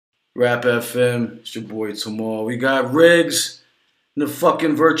Rap FM. It's your boy Tamal. We got Riggs in the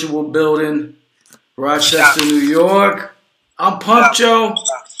fucking virtual building, Rochester, New York. I'm pumped, Joe.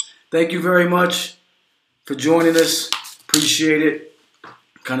 Thank you very much for joining us. Appreciate it.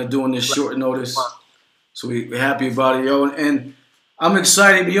 Kind of doing this short notice, so we're happy about it, yo. And I'm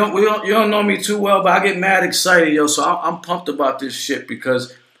excited. You don't know me too well, but I get mad excited, yo. So I'm pumped about this shit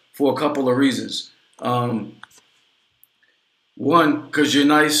because for a couple of reasons. One, because you're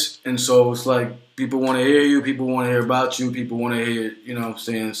nice, and so it's like people want to hear you, people want to hear about you, people want to hear, you know what I'm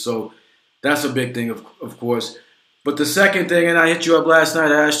saying? So that's a big thing, of course. But the second thing, and I hit you up last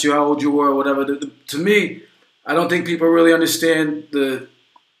night, I asked you how old you were or whatever. To me, I don't think people really understand the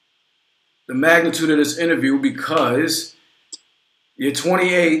magnitude of this interview because you're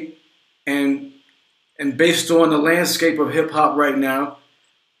 28, and based on the landscape of hip-hop right now,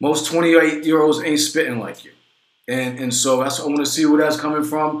 most 28-year-olds ain't spitting like you. And so I want to see where that's coming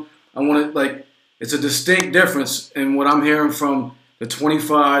from. I want to, it's a distinct difference in what I'm hearing from the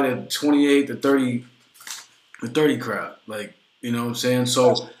 25, the 28, the 30 crowd. You know what I'm saying?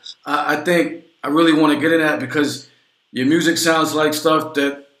 So I think I really want to get in that because your music sounds like stuff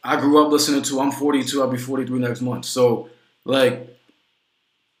that I grew up listening to. I'm 42. I'll be 43 next month. So,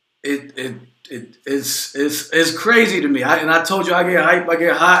 it's crazy to me. I told you I get hype, I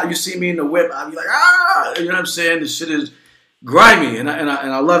get hot. You see me in the whip, I be like, ah, you know what I'm saying? This shit is grimy, and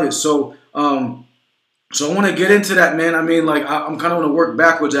I love it. So so I want to get into that, man. I mean, I'm kind of want to work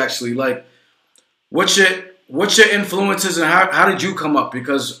backwards actually. What's your influences and how did you come up?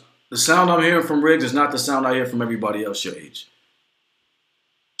 Because the sound I'm hearing from Riggs is not the sound I hear from everybody else your age.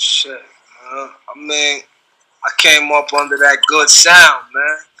 Shit, man. I mean, I came up under that good sound,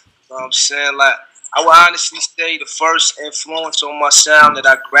 man. You know what I'm saying? I would honestly say the first influence on my sound that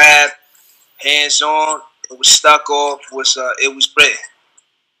I grabbed hands on, it was stuck off, it was Britain.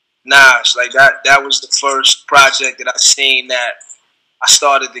 Nas, that was the first project that I seen that I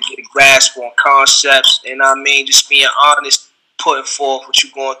started to get a grasp on concepts, and I mean, just being honest, putting forth what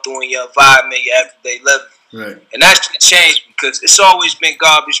you're going through in your environment, your everyday living. Right. And that's gonna change because it's always been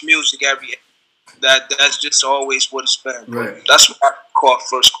garbage music that's just always what it's been. Right. That's what I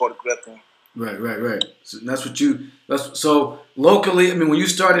first caught a grip on. Right. So so locally, I mean, when you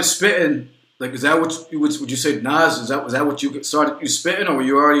started spitting, is that what would you say, Nas? Was that what you started you spitting, or were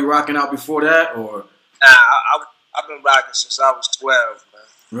you already rocking out before that, or? Nah, I've been rocking since I was 12,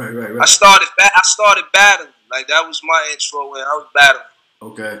 man. Right. I started battling. That was my intro when I was battling.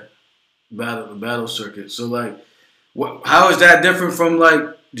 Okay, the battle circuit. So how is that different from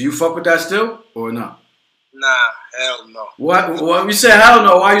do you fuck with that still or not? Nah, hell no. What you say hell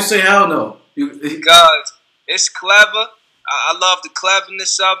no? Why you say hell no? Because it's clever. I love the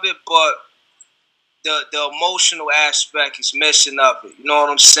cleverness of it, but the emotional aspect is missing of it. You know what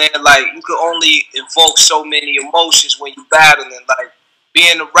I'm saying? You can only invoke so many emotions when you're battling.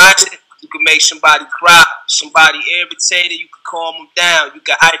 Being a writer, you can make somebody cry, somebody irritated, you can calm them down, you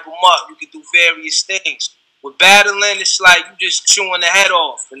can hype them up, you can do various things. With battling, it's you just chewing the head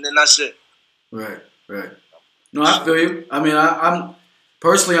off, and then that's it. Right. No, I feel you. I mean, I'm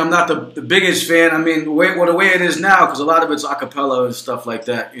personally, I'm not the biggest fan. I mean, the way it is now, because a lot of it's a cappella and stuff like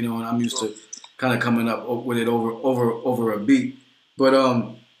that, you know, and I'm used to kind of coming up with it over a beat. But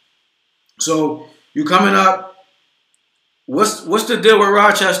so you coming up. What's the deal with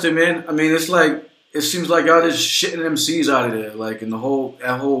Rochester, man? I mean, it seems like y'all just shitting MCs out of there, in that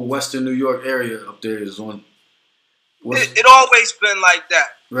whole Western New York area up there is on. It always been like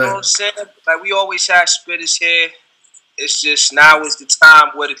that. Right. You know what I'm saying? We always had spitters here. It's just now is the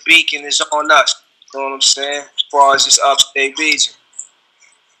time where the beacon is on us. You know what I'm saying? As far as this upstate region.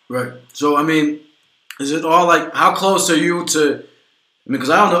 Right. So I mean, is it all how close are you to? I mean,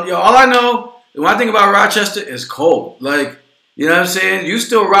 because I don't know. Yo, all I know when I think about Rochester is cold. You know what I'm saying? You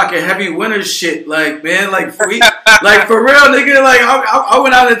still rocking heavy winter shit, man, for real, nigga. I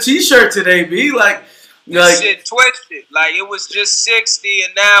went out in a t-shirt today, B. Shit twisted. It was just 60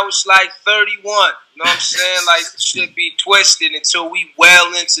 and now it's 31. You know what I'm saying? It should be twisted until we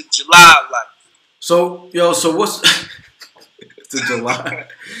well into July. So what's to July?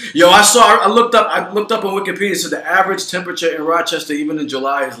 Yo, I looked up on Wikipedia. So the average temperature in Rochester, even in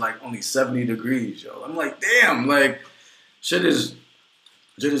July, is only 70 degrees. Yo, I'm damn, shit is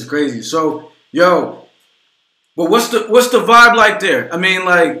crazy. So, yo, but what's the vibe like there? I mean,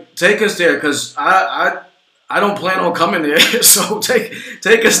 take us there, cause I don't plan on coming there. So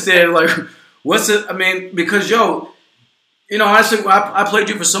take us there. What's it? I mean, because yo, you know, I played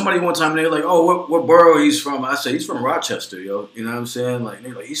you for somebody one time, and they were like, oh, what borough he's from? I said he's from Rochester, yo. You know what I'm saying?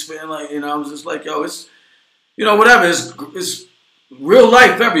 They're he's been you know, I was just yo, it's, you know, whatever. It's real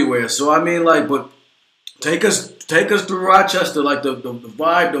life everywhere. So I mean, like, but take us through Rochester, like the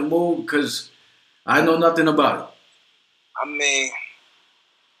vibe, the mood, because I know nothing about it. I mean,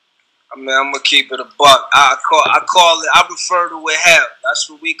 I'm gonna keep it a buck. I call it. I refer to it hell. That's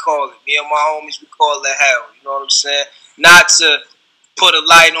what we call it. Me and my homies, we call it hell. You know what I'm saying? Not to put a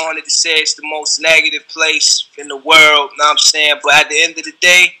light on it to say it's the most negative place in the world. You know what I'm saying? But at the end of the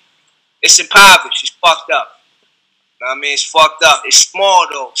day, it's impoverished. It's fucked up. You know what I mean? It's fucked up. It's small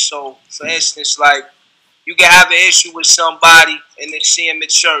though. So, for instance, like you can have an issue with somebody and then see him at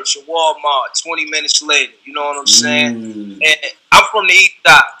church or Walmart 20 minutes later. You know what I'm saying? And I'm from the east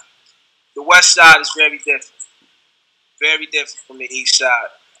side. The west side is very different. Very different from the east side.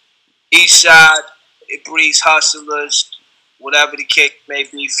 East side, it breeds hustlers, whatever the case may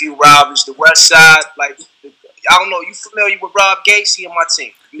be, few robbers. The west side, like, I don't know, you familiar with Rob Gates? He on my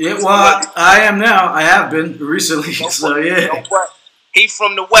team. Yeah, well, I am now. I have been recently, so yeah. He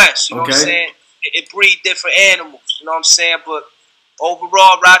from the west, you know what I'm saying? It breed different animals, you know what I'm saying? But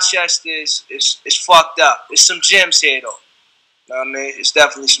overall, Rochester is fucked up. There's some gems here, though. You know what I mean? It's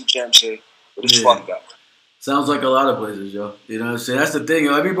definitely some gems here, but it's fucked up. Sounds like a lot of places, yo. You know what I'm saying? That's the thing,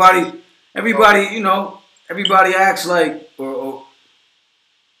 yo. Everybody, you know, everybody acts like, or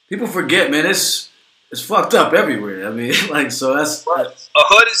people forget, man. It's fucked up everywhere. I mean, like, so that's... A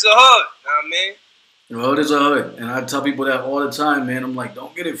hood is a hood, you know what I mean? A hood is a hood. And I tell people that all the time, man. I'm like,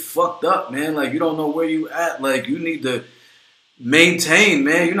 don't get it fucked up, man. Like, you don't know where you at. Like, you need to maintain,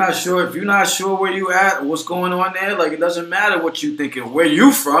 man. You're not sure. If you're not sure where you at or what's going on there, like, it doesn't matter what you thinking, where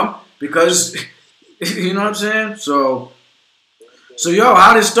you from, because, you know what I'm saying? So yo,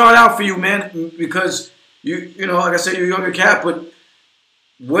 how did it start out for you, man? Because, you know, like I said, you're a younger cat, but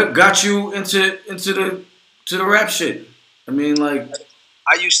what got you into the rap shit? I mean, like...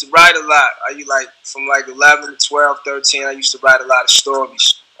 I used to write a lot. From 11 to 12, 13, I used to write a lot of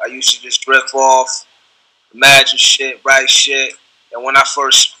stories. I used to just riff off, imagine shit, write shit. And when I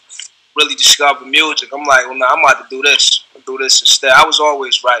first really discovered music, I'm like, well, no, I'm about to do this. I'll do this instead. I was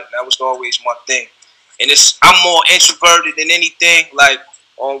always writing. That was always my thing. And I'm more introverted than anything. Like,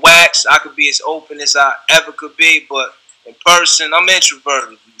 on wax, I could be as open as I ever could be, but in person, I'm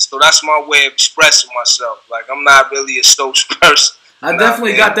introverted. So that's my way of expressing myself. Like, I'm not really a social person. I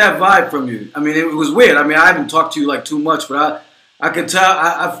definitely got that vibe from you. I mean, it was weird. I mean, I haven't talked to you like too much, but I could tell.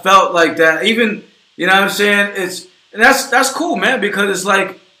 I felt like that. Even, you know what I'm saying? That's cool, man, because it's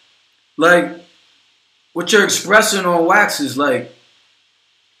like what you're expressing on wax is like,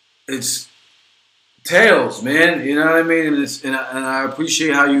 it's tales, man. You know what I mean? And I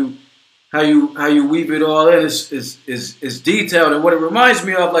appreciate how you weave it all in. It's detailed, and what it reminds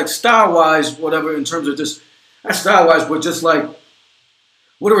me of, like style wise, whatever, in terms of just not style wise, but just like.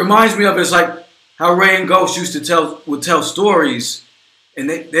 What it reminds me of is like how Ray and Ghost used to would tell stories, and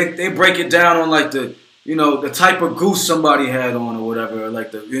they break it down on like the, you know, the type of goose somebody had on or whatever, or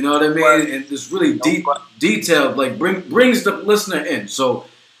like the, you know what I mean, and it's really detailed, like brings the listener in. So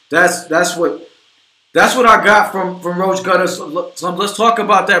that's what I got from Roach Gutter. So let's talk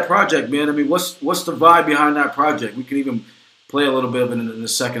about that project, man. I mean, what's the vibe behind that project? We can even play a little bit of it in a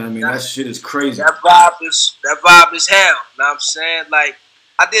second. I mean, that shit is crazy. That vibe is hell. You know what I'm saying? Like,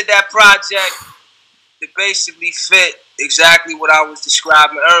 I did that project that basically fit exactly what I was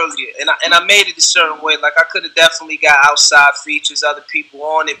describing earlier. And I made it a certain way. Like, I could have definitely got outside features, other people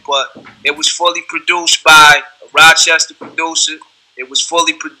on it, but it was fully produced by a Rochester producer. It was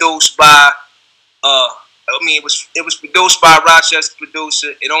fully produced by, it was produced by a Rochester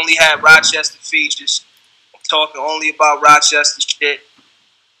producer. It only had Rochester features. I'm talking only about Rochester shit.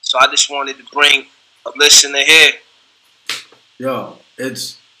 So I just wanted to bring a listener here. Yo,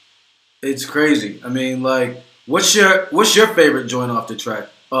 it's crazy. I mean, like, what's your favorite joint off the track?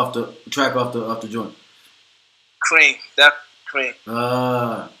 Off the joint? Cream, that Cream.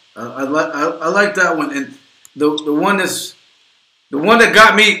 I like that one, and the one that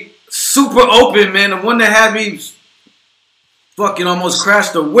got me super open, man. The one that had me fucking almost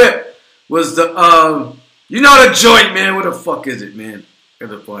crashed the whip was the you know the joint, man. Where the fuck is it, man?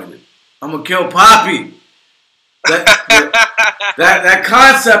 Gotta find it. I'm gonna kill Poppy. That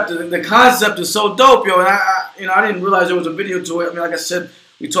concept, the concept is so dope, yo. And I didn't realize there was a video to it. I mean, like I said,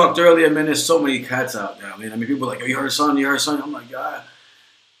 we talked earlier, man. There's so many cats out now, man. I mean, people are like, "Oh, you heard son? You heard son?" I'm like, "God,"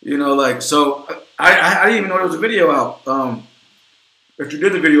 you know, like. So I didn't even know there was a video out. If you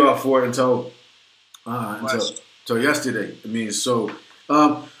did the video out for it until yesterday. I mean, so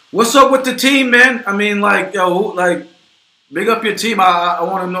what's up with the team, man? I mean, like, yo, like, big up your team. I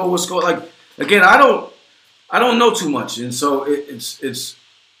want to know what's going. Like, again, I don't know too much, and so it's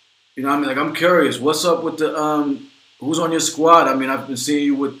you know, I mean, like, I'm curious. What's up with the who's on your squad? I mean, I've been seeing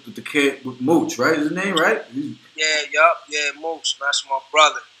you with the kid with Mooch, right? Is his name right? Yeah, Mooch. That's my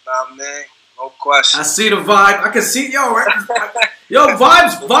brother. Nah, man, no question. I see the vibe. I can see yo,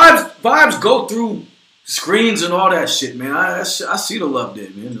 vibes go through screens and all that shit, man. I see the love there,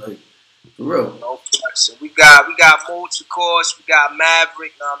 man. Like for real. No question. We got Mooch, of course. We got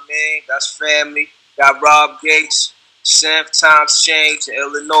Maverick. Know what I mean? That's family. Got Rob Gates, Synth, Times Change, and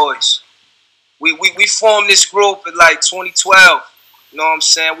Illinois. We formed this group in like 2012. You know what I'm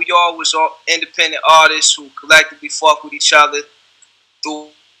saying? We all was all independent artists who collectively fuck with each other through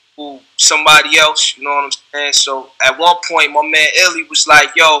somebody else. You know what I'm saying? So at one point, my man Illy was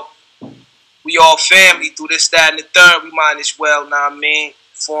like, yo, we all family through this, that, and the third. We might as well, know what I mean,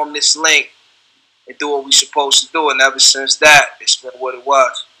 form this link and do what we supposed to do. And ever since that, it's been what it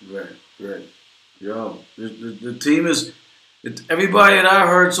was. Right. Yo, the team is, everybody that I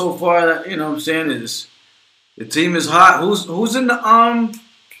heard so far, you know what I'm saying, is the team is hot. Who's in the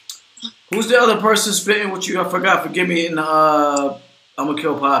who's the other person spitting with you? I forgot. Forgive me. In the I'ma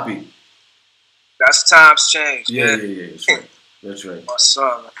Kill Poppy. That's Times Change. Yeah. That's right. My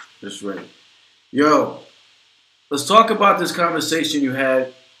son. That's right. Yo, let's talk about this conversation you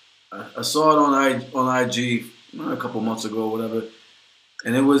had. I saw it on IG a couple months ago, or whatever,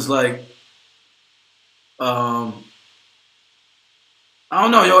 and it was like, I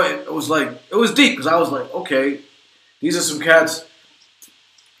don't know, yo. It was deep because I was like, okay, these are some cats,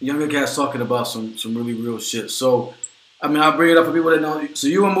 younger cats talking about some really real shit. So, I mean, I'll bring it up for people that know. So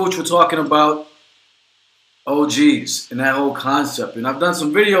you and Mooch were talking about OGs and that whole concept, and I've done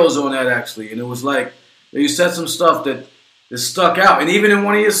some videos on that actually, and it was like you said some stuff that stuck out, and even in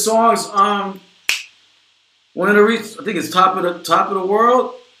one of your songs, one of the I think it's top of the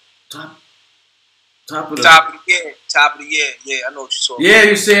world, top of the year. Yeah, I know what you're talking. Yeah,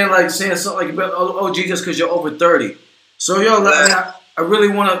 you're saying something like about OG just because you're over 30. So yo, I really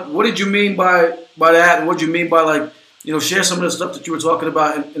want to. What did you mean by that? And what did you mean by, like, you know, share some of the stuff that you were talking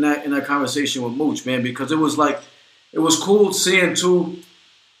about in that conversation with Mooch, man? Because it was cool seeing two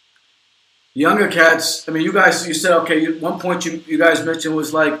younger cats. I mean, you said, okay, one point you guys mentioned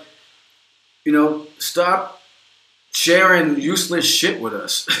was like, you know, stop sharing useless shit with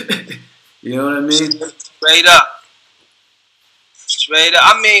us. You know what I mean? Straight up.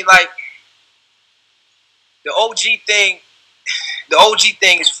 I mean, like, the OG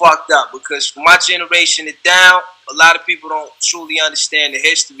thing is fucked up because for my generation and down, a lot of people don't truly understand the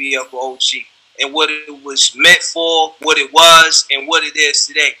history of OG and what it was meant for, what it was, and what it is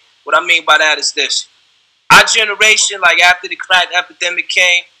today. What I mean by that is this. Our generation, like after the crack epidemic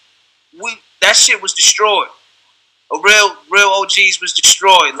came, that shit was destroyed. A real OGs was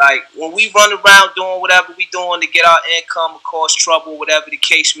destroyed. Like, when we run around doing whatever we doing to get our income or cause trouble, whatever the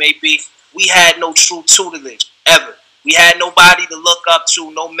case may be, we had no true tutelage, ever. We had nobody to look up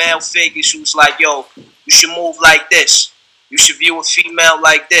to, no male figures who's like, yo, you should move like this. You should view a female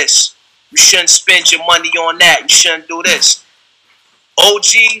like this. You shouldn't spend your money on that. You shouldn't do this.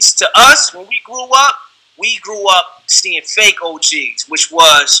 OGs, to us, when we grew up seeing fake OGs, which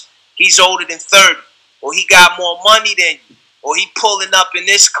was, he's older than 30, or he got more money than you, or he pulling up in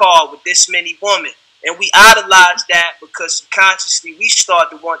this car with this many women. And we idolized that because subconsciously we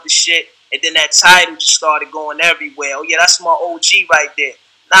started to want the shit, and then that title just started going everywhere. Oh yeah, that's my OG right there.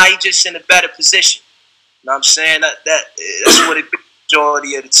 Nah, he just in a better position. You know what I'm saying? That's what it be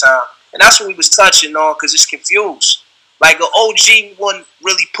majority of the time. And that's what we was touching on, because it's confused. Like, an OG wouldn't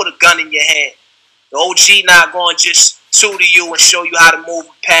really put a gun in your hand. The OG not going to just tutor you and show you how to move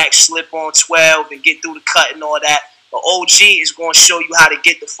a pack, slip on 12, and get through the cut and all that. The OG is going to show you how to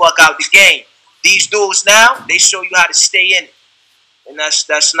get the fuck out the game. These dudes now, they show you how to stay in it. And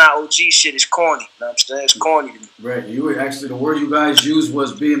that's not OG shit. It's corny. You know what I'm saying? It's corny to me. Right. You were actually, the word you guys used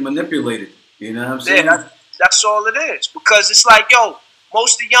was being manipulated. You know what I'm saying? Yeah, that's all it is. Because it's like, yo,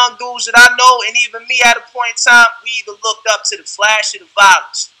 most of the young dudes that I know, and even me at a point in time, we either looked up to the flash or the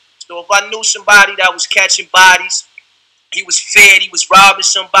violence. So if I knew somebody that was catching bodies, he was fed, he was robbing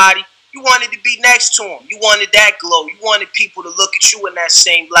somebody, you wanted to be next to him. You wanted that glow. You wanted people to look at you in that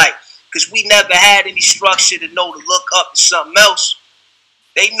same light. Because we never had any structure to know to look up to something else.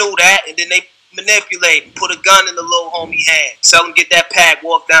 They knew that, and then they manipulated, put a gun in the little homie hand, tell him get that pack,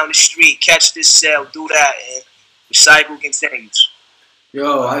 walk down the street, catch this cell, do that, and the cycle continues.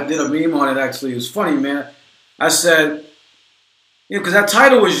 Yo, I did a meme on it, actually. It was funny, man. I said, you know, because that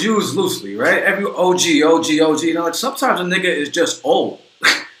title was used loosely, right? Every OG. You know, like, sometimes a nigga is just old.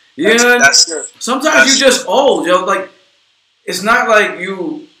 You know? That's it. Sometimes you're just old, yo. Like, it's not like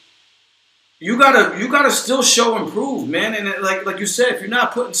you gotta still show and prove, man. And like you said, if you're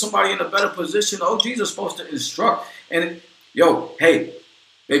not putting somebody in a better position, OGs are supposed to instruct. And yo, hey,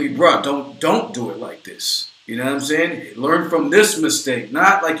 baby bro, don't do it like this. You know what I'm saying? Learn from this mistake.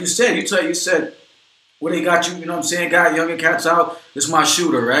 Not like you said. You said, what they got you, you know what I'm saying? Got younger cats out. This is my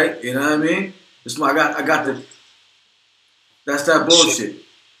shooter, right? You know what I mean? This my I got the. That's that bullshit.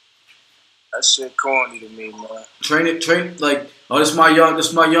 That shit corny to me, man. Train like, oh, this my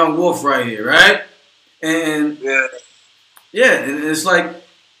young wolf right here, right? And and it's like,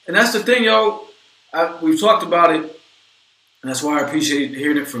 and that's the thing, yo. We've talked about it, and that's why I appreciate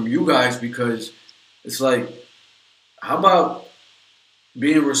hearing it from you guys, because it's like, how about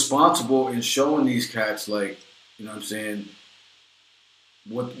being responsible and showing these cats, like, you know what I'm saying,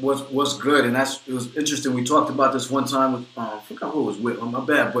 what's good. And it was interesting. We talked about this one time with I forgot who it was with. Oh, my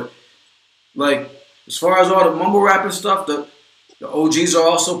bad, but like, as far as all the mumble rapping stuff, the OGs are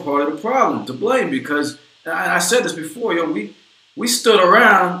also part of the problem, to blame, because, and I said this before, yo, we stood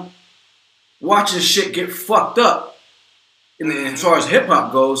around watching shit get fucked up. And as far as hip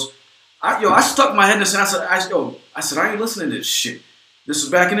hop goes, I stuck my head in the sand. I said, I ain't listening to this shit. This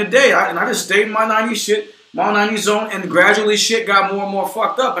was back in the day, and I just stayed in my 90s shit, my 90s zone, and gradually shit got more and more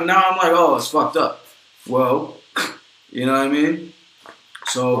fucked up, and now I'm like, oh, it's fucked up. Well, you know what I mean?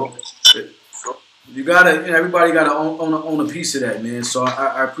 So you gotta, everybody gotta own a piece of that, man. So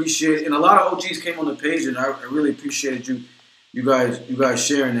I appreciate it, and a lot of OGs came on the page, and I really appreciated you guys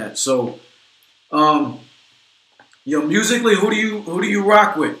sharing that. So, yo, musically, who do you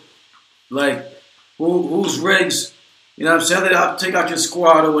rock with? Like, who's Riggs? You know what I'm saying? I'll take out your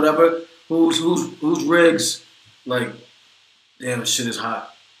squad or whatever. Who's Riggs? Like, damn, this shit is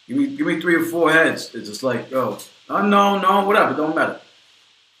hot. Give me 3 or 4 heads. It's just like, yo, no, whatever, it don't matter.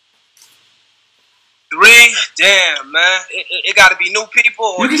 3, damn, man. It got to be new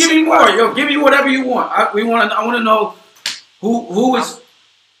people. Or you can give me more. Yo, give me whatever you want. I want to know who is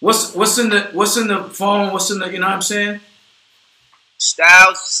what's in the phone. What's in the, you know what I'm saying?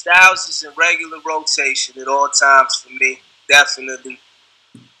 Styles is in regular rotation at all times for me. Definitely.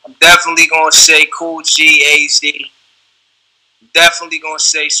 I'm definitely gonna say Cool G, AZ. Definitely gonna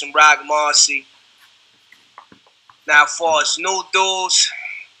say some Rock Marcy. Now, as far as new dudes,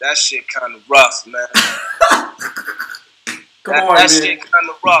 that shit kind of rough, man. That shit kind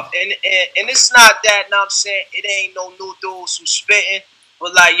of rough, and it's not that. Now I'm saying it ain't no new dudes who spitting,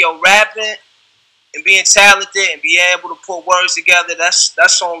 but like, yo, rapping and being talented and being able to put words together.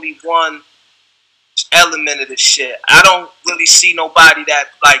 That's only one element of this shit. I don't really see nobody that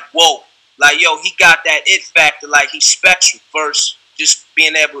like, whoa, like, yo, he got that it factor. Like, he's special first, just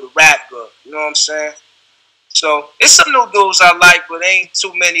being able to rap good. You know what I'm saying? So it's some new dudes I like, but ain't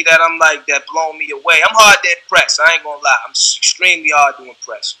too many that I'm like that blow me away. I'm hard to impress. I ain't gonna lie. I'm extremely hard to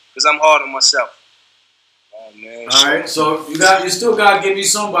impress because I'm hard on myself. Oh man. All right. So you still gotta give me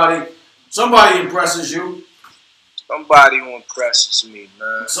somebody. Somebody impresses you. Somebody who impresses me,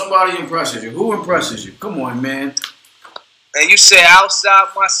 man. Somebody impresses you. Who impresses you? Come on, man. And you say outside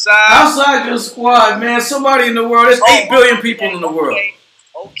my side? Outside your squad, man. Somebody in the world. There's 8 billion people in the world.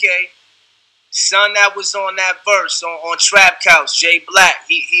 Okay. Son that was on that verse on Trap Couch, Jay Black.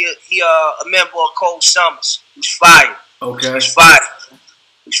 He a member of Cold Summers. He's fired. Okay. He's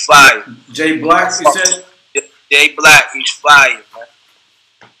fired. Jay Black, you said? Jay Black, he's fired, man.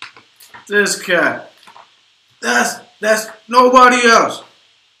 This cat. That's nobody else.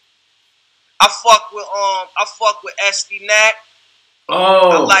 I fuck with SD Nat.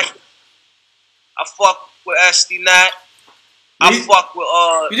 Oh. I fuck with SD Nat. I fuck with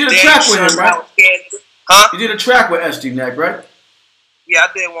you did a track with him, right? Huh? You did a track with SD Nat, right? Yeah, I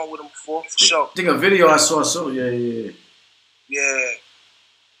did one with him before, for sure. I think a video I saw. So yeah.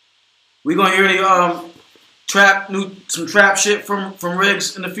 We gonna hear any some trap shit from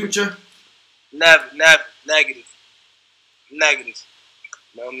Riggs in the future? Never, negative.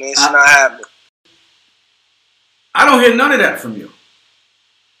 No, man, it's not happening. I don't hear none of that from you.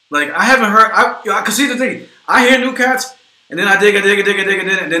 Like, I haven't heard. I can see the thing. I hear new cats, and then I dig it,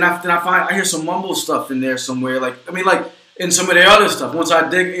 and then I hear some mumble stuff in there somewhere. Like, I mean, like in some of the other stuff. Once I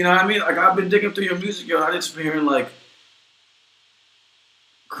dig, you know what I mean? Like, I've been digging through your music, yo. I just been hearing like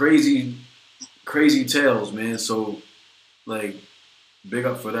crazy tales, man. So, like, big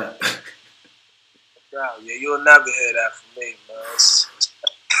up for that. Yeah, you'll never hear that from me,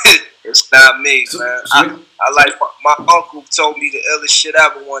 man. It's not me, man. I like my uncle told me the illest shit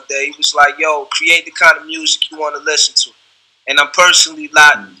ever one day. He was like, yo, create the kind of music you want to listen to. And I'm personally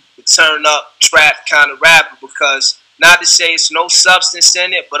not the turn up trap kind of rapper, because not to say it's no substance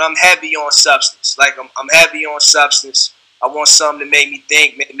in it, but I'm heavy on substance. Like, I'm heavy on substance. I want something to make me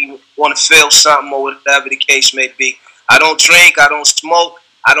think, make me want to feel something, or whatever the case may be. I don't drink, I don't smoke,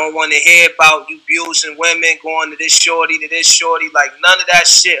 I don't want to hear about you abusing women, going to this shorty, to this shorty. Like, none of that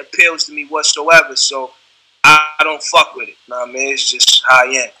shit appeals to me whatsoever. So I don't fuck with it. You know what I mean? It's just how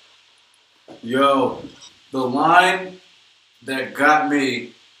I am. Yo, the line that got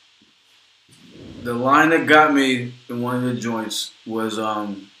me, the line that got me in one of the joints was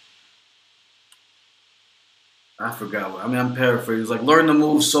I forgot what. I mean, I'm paraphrasing. It was like "learn to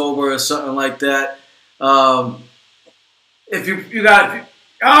move sober" or something like that. If you got,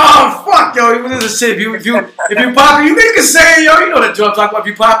 oh fuck, yo, even this is shit. If you pop it, you can say, yo, you know the joke. Talk about if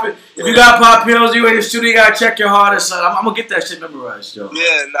you pop it. If you got pop pills, you in the studio, you gotta check your heart or something. I'm gonna get that shit memorized, yo. Yeah,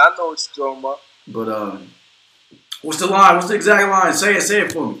 I know what you're talking about. But what's the line? What's the exact line? Say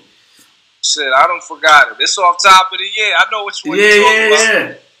it for me. Shit, I don't forgot it. It's off top of the year. I know which one you're talking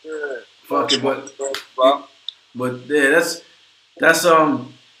about. Yeah. Fuck it, but yeah, that's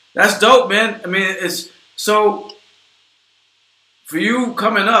dope, man. I mean, it's so for you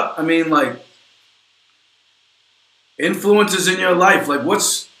coming up. I mean, like influences in your life. Like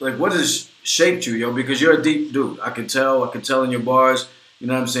what has shaped you, yo? Because you're a deep dude. I can tell in your bars. You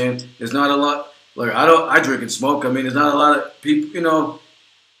know what I'm saying? There's not a lot. Like I drink and smoke. I mean, there's not a lot of people. You know,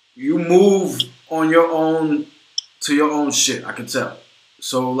 you move on your own to your own shit. I can tell.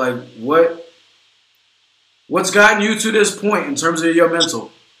 So like, what's gotten you to this point in terms of your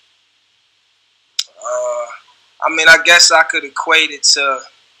mental? I mean, I guess I could equate it to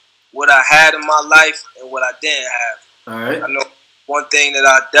what I had in my life and what I didn't have. All right. I know one thing that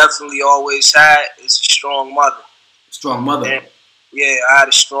I definitely always had is a strong mother. Strong mother. And yeah, I had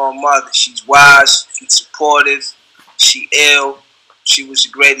a strong mother. She's wise. She's supportive. She ill. She was a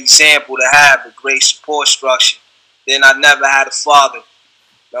great example to have, a great support structure. Then I never had a father. You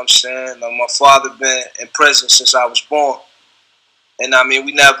know what I'm saying? My father been in prison since I was born. And I mean,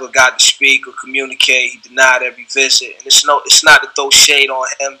 we never got to speak or communicate. He denied every visit. And it's not to throw shade on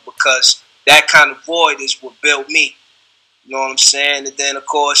him, because that kind of void is what built me. You know what I'm saying? And then, of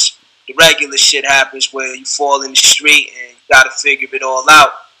course, the regular shit happens where you fall in the street and you got to figure it all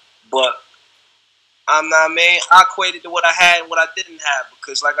out. But I equated to what I had and what I didn't have,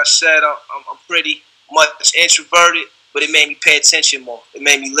 because, like I said, I'm pretty much introverted, but it made me pay attention more. It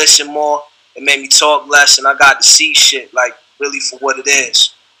made me listen more. It made me talk less, and I got to see shit like really for what it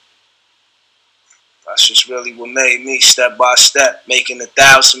is. That's just really what made me, step by step, making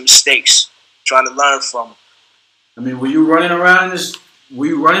 1,000 mistakes, trying to learn from them. I mean, were you running around in the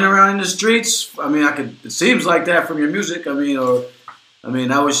streets? I mean, it seems like that from your music. I mean,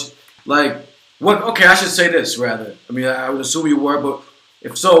 that was like. What? Okay, I should say this rather. I mean, I would assume you were, but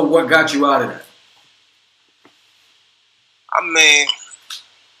if so, what got you out of that? I mean,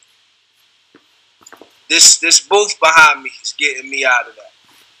 this booth behind me is getting me out of that.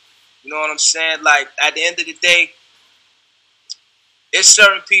 You know what I'm saying? Like, at the end of the day, it's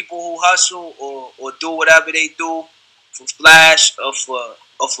certain people who hustle or do whatever they do for flash or for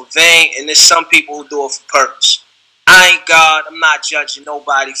vain, and there's some people who do it for purpose. I ain't God. I'm not judging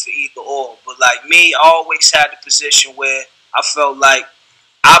nobody for either or. But like me, I always had the position where I felt like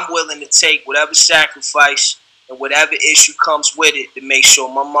I'm willing to take whatever sacrifice and whatever issue comes with it to make sure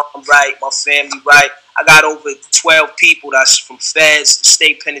my mom right, my family right. I got over 12 people that's from feds to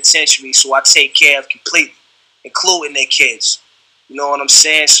state penitentiary, so I take care of completely, including their kids. You know what I'm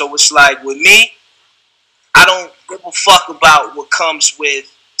saying? So it's like with me, I don't give a fuck about what comes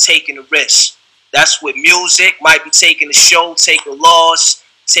with taking a risk. That's with music. Might be taking a show, take a loss,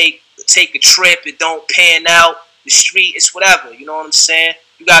 take a trip, it don't pan out. The street, it's whatever. You know what I'm saying?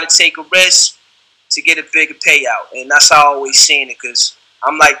 You got to take a risk to get a bigger payout. And that's how I always seen it, because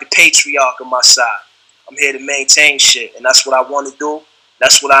I'm like the patriarch on my side. I'm here to maintain shit, and that's what I want to do.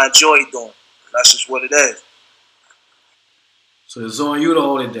 That's what I enjoy doing. That's just what it is. So it's on you to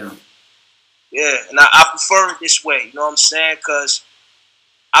hold it down. Yeah, and I prefer it this way. You know what I'm saying? Because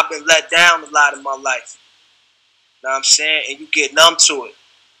I've been let down a lot in my life. You know what I'm saying? And you get numb to it.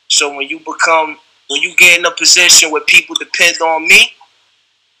 So when you get in a position where people depend on me,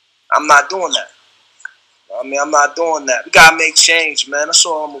 I'm not doing that. I mean, I'm not doing that. We gotta make change, man. That's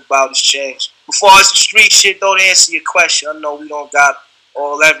all I'm about is change. Before it's the street shit, though, to answer your question, I know we don't got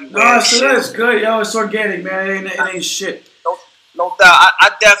all everywhere. No, so that's good, yo. It's organic, man. It ain't shit. No doubt.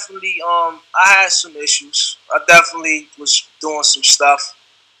 I definitely, I had some issues. I definitely was doing some stuff.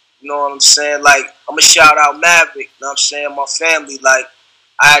 You know what I'm saying? Like, I'm going to shout out Maverick. You know what I'm saying? My family, like,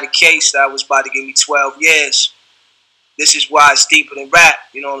 I had a case that was about to give me 12 years. This is why it's deeper than rap.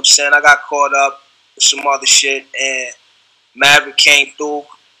 You know what I'm saying? I got caught up with some other shit, and Maverick came through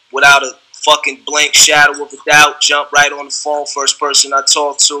without a fucking blink shadow of a doubt, jumped right on the phone, first person I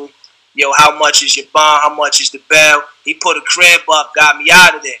talked to. yo, how much is your bond? How much is the bail? He put a crib up, got me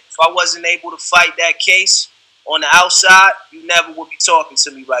out of there. If I wasn't able to fight that case on the outside, you never would be talking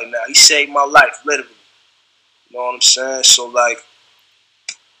to me right now. He saved my life, literally. You know what I'm saying? So, like,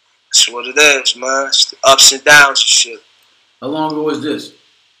 that's what it is, man. It's the ups and downs and shit. How long ago was this?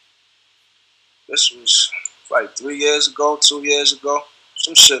 This was like 3 years ago, 2 years ago.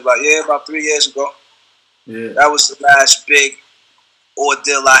 Some shit like, yeah, about 3 years ago. Yeah. That was the last big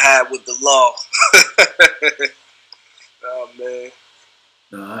ordeal I had with the law. Oh, man.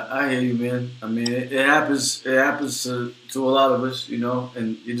 No, I hear you, man. I mean, it happens. It happens to a lot of us, you know.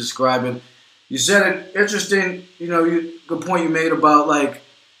 And you're describing. You said an interesting, you know, good point you made about like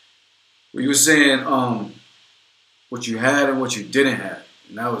what you were saying, what you had and what you didn't have,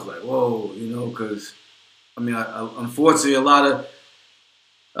 and I was like, whoa, you know, because I mean, unfortunately, a lot of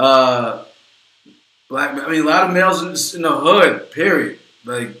a lot of males in the hood, period,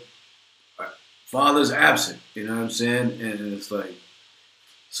 like father's absent. You know what I'm saying? And it's like.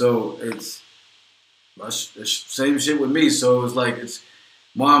 So it's the same shit with me. So it's like it's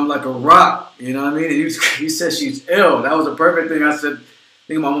mom like a rock. You know what I mean? And he said she's ill. That was the perfect thing. I said,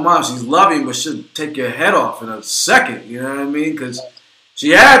 think about my mom. She's loving, but she'll take your head off in a second. You know what I mean? Because she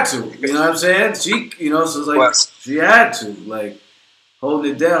had to. You know what I'm saying? She, you know, so it's like she had to, like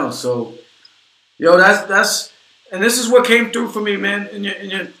holding it down. So, yo, that's, and this is what came through for me, man. In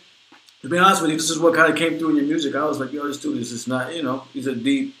your. To be honest with you, this is what kind of came through in your music. I was like, yo, this dude is just not, you know, he's a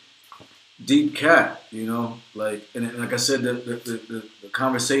deep cat, you know, like, and like I said, the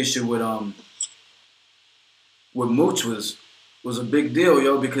conversation with Mooch was a big deal,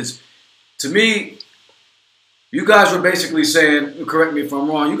 yo, because to me, you guys were basically saying, correct me if I'm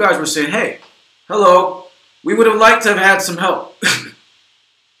wrong, you guys were saying, hey, hello, we would have liked to have had some help.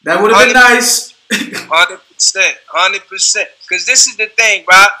 That would have been nice. 100%, 100%. Because this is the thing,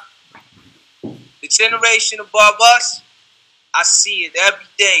 bro. The generation above us, I see it every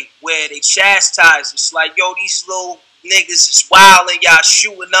day where they chastise us. Like, yo, these little niggas is wilding. Y'all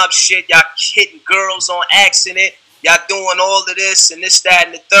shooting up shit. Y'all hitting girls on accident. Y'all doing all of this and this, that,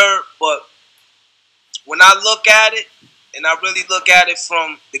 and the third. But when I look at it, and I really look at it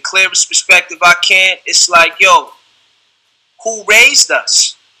from the clearest perspective I can, it's like, yo, who raised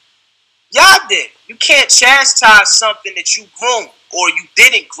us? Y'all did. You can't chastise something that you groomed or you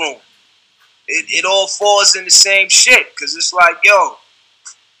didn't groom. It all falls in the same shit because it's like, yo,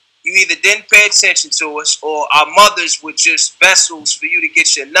 you either didn't pay attention to us or our mothers were just vessels for you to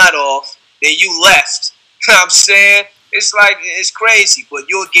get your nut off, then you left. You know what I'm saying? It's like, it's crazy, but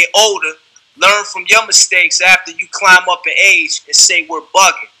you'll get older, learn from your mistakes after you climb up in age and say we're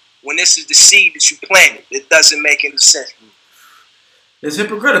bugging when this is the seed that you planted. It doesn't make any sense. It's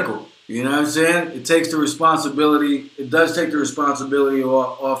hypocritical. You know what I'm saying? It takes the responsibility. It does take the responsibility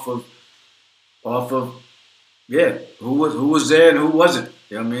off of yeah, who was there and who wasn't.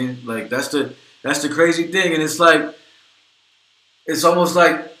 You know what I mean? Like that's the crazy thing, and it's like it's almost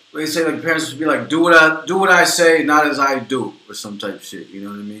like they say like parents would be like, do what I say, not as I do, or some type of shit. You know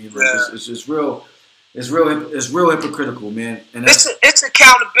what I mean? Like, Yeah. it's real hypocritical, man. And it's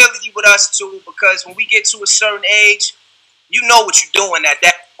accountability with us too, because when we get to a certain age, you know what you're doing at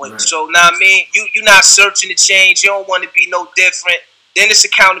that point. Right. So now I mean, you're not searching to change. You don't want to be no different. Then it's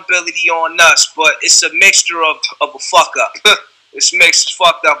accountability on us, but it's a mixture of a fuck up. It's mixed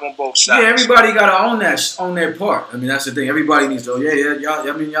fucked up on both sides. yeah, everybody gotta own their part. I mean, that's the thing. Everybody needs to. Yeah, y'all.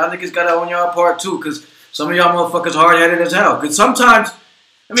 I mean, y'all niggas gotta own y'all part too, because some of y'all motherfuckers hard headed as hell. Because sometimes,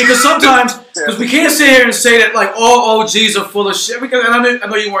 because we can't sit here and say that like all OGs are full of shit. Because I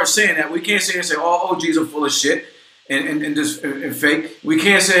know you weren't saying that. We can't sit here and say all OGs are full of shit and just and fake. We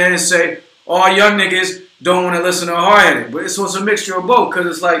can't sit here and say all young niggas don't want to listen to hard headed. But it's a mixture of both. Because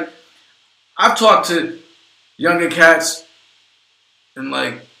it's like I've talked to younger cats. And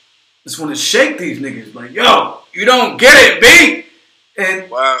like, just want to shake these niggas. Like, yo, you don't get it, B. And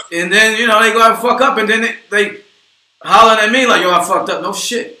Wow. and then you know they go and fuck up, and then they hollering at me like, yo, I fucked up. No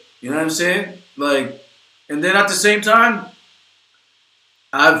shit. You know what I'm saying? Like, and then at the same time,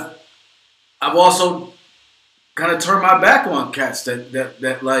 I've also kind of turned my back on cats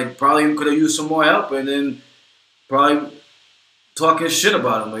that like probably could have used some more help, and then probably talking shit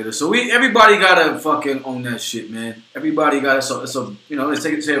about them later. So everybody gotta fucking own that shit, man. Everybody gotta. So it's a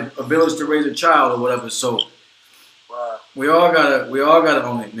it's a village to raise a child or whatever. So Wow. we all gotta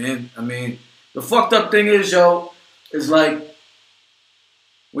own it, man. I mean, the fucked up thing is, yo, is like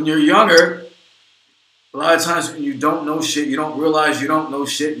when you're younger, a lot of times when you don't know shit, you don't realize you don't know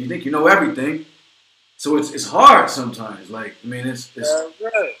shit. You think you know everything, so it's hard sometimes. Like, I mean, it's Good.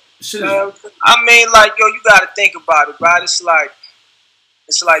 shit is, I mean, like, yo, you gotta think about it, right? It's like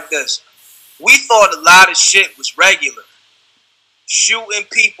It's like this. We thought a lot of shit was regular. Shooting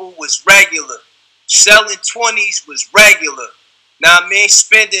people was regular. Selling 20s was regular. Now I mean,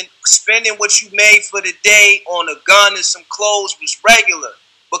 spending what you made for the day on a gun and some clothes was regular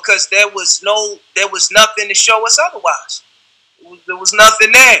because there was nothing to show us otherwise. There was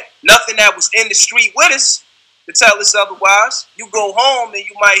nothing there, nothing that was in the street with us to tell us otherwise. You go home and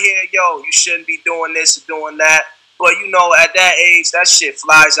you might hear, yo, you shouldn't be doing this or doing that. But you know, at that age, that shit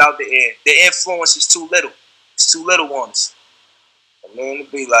flies out the air. The influence is too little. It's too little on us. I mean,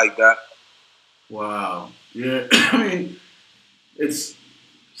 it be like that. Wow. Yeah. I mean, it's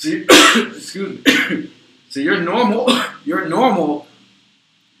see. Excuse me. See, you're normal. Your normal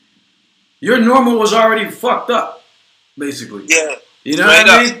was already fucked up, basically. Yeah. You know what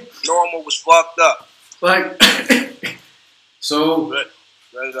I mean? Normal was fucked up. Like, so.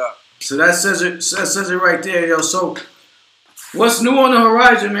 Right up. So that says it right there, yo. So, what's new on the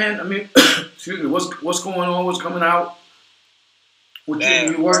horizon, man? I mean, excuse me. What's going on? What's coming out? What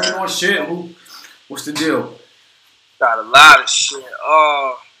you working on? Shit. What's the deal? Got a lot of shit.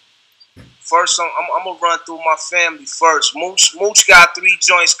 First, I'm gonna run through my family first. Mooch got 3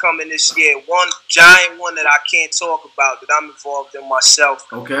 joints coming this year. One giant one that I can't talk about that I'm involved in myself.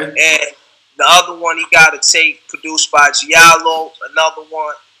 Okay. And the other one, he got a tape produced by Giallo. Another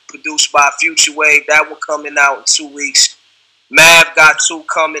one produced by Future Wave. That one coming out in 2 weeks. Mav got 2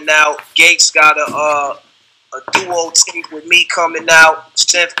 coming out. Gates got a duo tape with me coming out.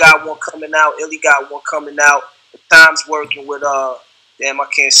 Synth got 1 coming out. Illy got 1 coming out. The Time's working with damn, I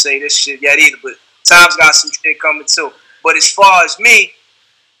can't say this shit yet either, but Time's got some shit coming too. But as far as me,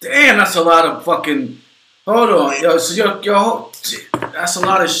 damn, that's a lot of fucking. Hold on, yo. So yo, that's a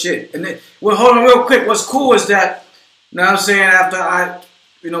lot of shit. And then, well, hold on, real quick. What's cool is that, you know what I'm saying, after I,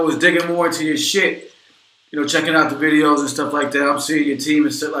 was digging more into your shit, checking out the videos and stuff like that. I'm seeing your team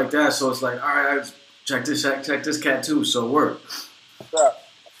and shit like that. So it's like, all right, check this cat too. So work.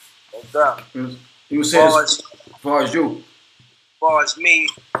 What's up? You say as far as you. As far as me,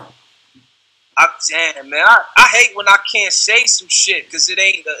 damn, man, I hate when I can't say some shit because it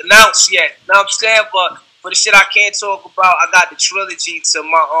ain't announced yet. You know what I'm saying? But for the shit I can't talk about, I got the trilogy to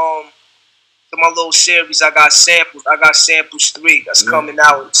my little series. I got samples. I got samples 3 that's coming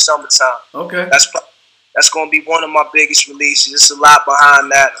out in the summertime. Okay. That's gonna be one of my biggest releases. There's a lot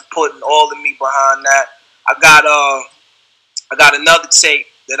behind that. I'm putting all of me behind that. I got another tape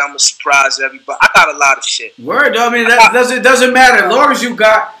that I'm gonna surprise everybody. I got a lot of shit. Word, I mean that doesn't matter as long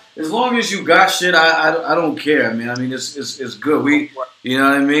as you got shit. I don't care. I mean it's good. We, you know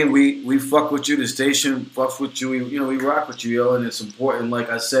what I mean. We fuck with you. The station fucks with you. We rock with you, yo, and it's important. Like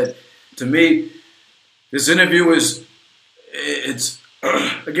I said, to me, this interview it's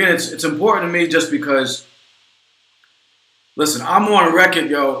important to me just because. Listen, I'm on record,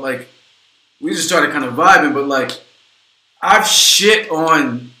 yo. Like we just started kind of vibing, but like. I've shit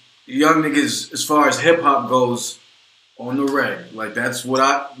on young niggas as far as hip hop goes on the reg. Like that's what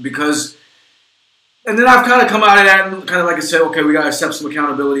and then I've kind of come out of that and kind of like I said, okay, we gotta accept some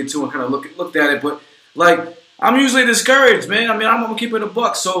accountability too, and kind of looked at it. But like I'm usually discouraged, man. I mean, I'm gonna keep it a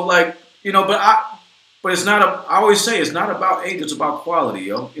buck. So like but it's not. I always say it's not about age. It's about quality,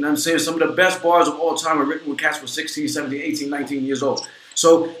 yo. You know what I'm saying? Some of the best bars of all time are written when cats were 16, 17, 18, 19 years old.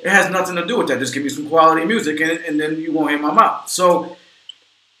 So it has nothing to do with that. Just give me some quality music, and then you won't hear my mouth. So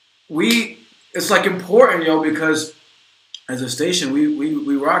it's like important, yo, because as a station,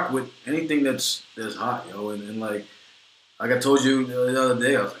 we rock with anything that's hot, yo, and like I told you the other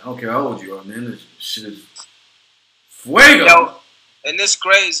day, I don't care how old you are, man. This shit is fuego. Yo, and it's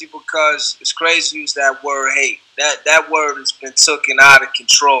crazy because it's crazy to use that word hate. That word has been taken out of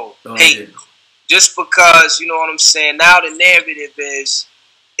control. Hate. Yeah. Just because, you know what I'm saying? Now the narrative is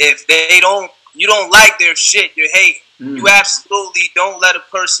if you don't like their shit, you're hating. You absolutely don't let a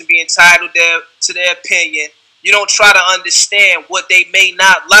person be entitled to their opinion. You don't try to understand what they may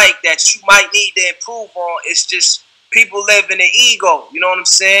not like that you might need to improve on. It's just people live in an ego. You know what I'm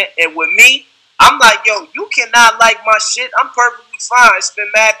saying? And with me, I'm like, yo, you cannot like my shit. I'm perfectly fine. It's been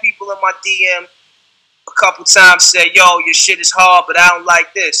mad people in my DM a couple times say, yo, your shit is hard, but I don't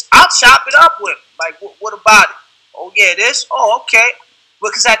like this. I'll chop it up with them. Like, what about it? Oh, yeah, this? Oh, okay.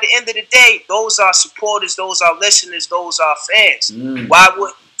 Because at the end of the day, those are supporters, those are listeners, those are fans. Why would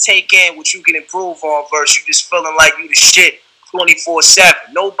you take in what you can improve on versus you just feeling like you the shit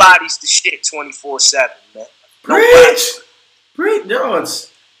 24/7? Nobody's the shit 24/7, man. Preach. No,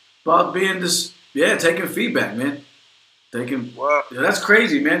 it's about being taking feedback, man. That's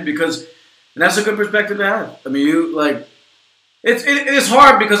crazy, man, because... And that's a good perspective to have. I mean, it's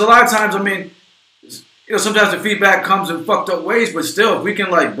hard because a lot of times, I mean, you know, sometimes the feedback comes in fucked up ways, but still, if we can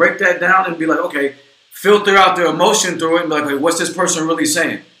like break that down and be like, okay, filter out their emotion through it and be like, hey, what's this person really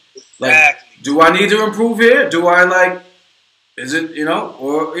saying? Like, Exactly. do I need to improve here? Do I like, is it, you know,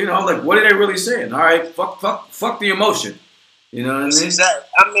 or, you know, like, what are they really saying? All right, fuck the emotion. You know what I mean? Exactly.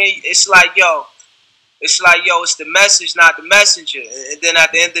 I mean, it's like, yo, it's the message, not the messenger. And then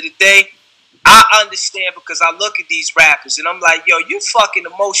at the end of the day, I understand because I look at these rappers and I'm like, yo, you fucking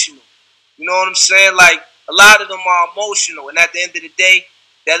emotional. You know what I'm saying? Like, a lot of them are emotional. And at the end of the day,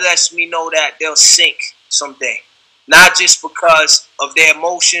 that lets me know that they'll sink someday. Not just because of their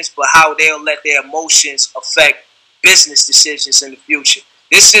emotions, but how they'll let their emotions affect business decisions in the future.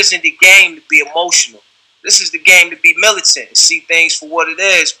 This isn't the game to be emotional. This is the game to be militant and see things for what it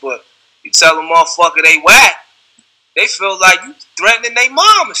is. But you tell a motherfucker they whack, they feel like you threatening their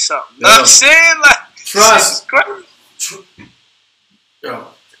mom or something. You know what I'm saying? Like, trust. Yo.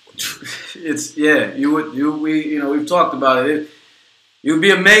 It's, yeah, we've talked about it. You'd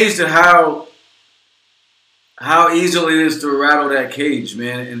be amazed at how easily it is to rattle that cage,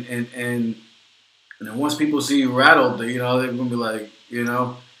 man. And then once people see you rattled, you know, they're gonna be like, you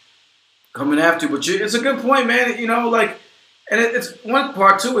know, coming after you. But it's a good point, man. You know, like, and it's one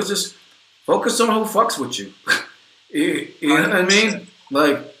part too is just focus on who fucks with you. You know what I mean?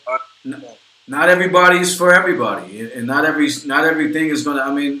 Like, not everybody's for everybody, and not everything is gonna.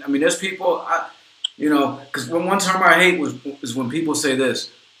 I mean, there's people, you know, because one term I hate is when people say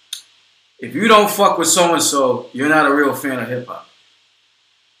this: if you don't fuck with so and so, you're not a real fan of hip hop.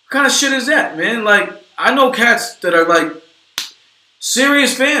 What kind of shit is that, man? Like, I know cats that are like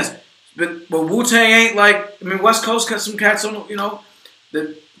serious fans, but Wu-Tang ain't like. I mean, West Coast got some cats on, you know,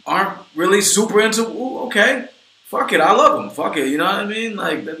 that aren't really super into. Okay, fuck it, I love them. Fuck it, you know what I mean?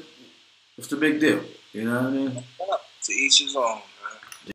 Like, what's the big deal? You know what I mean? To each his own.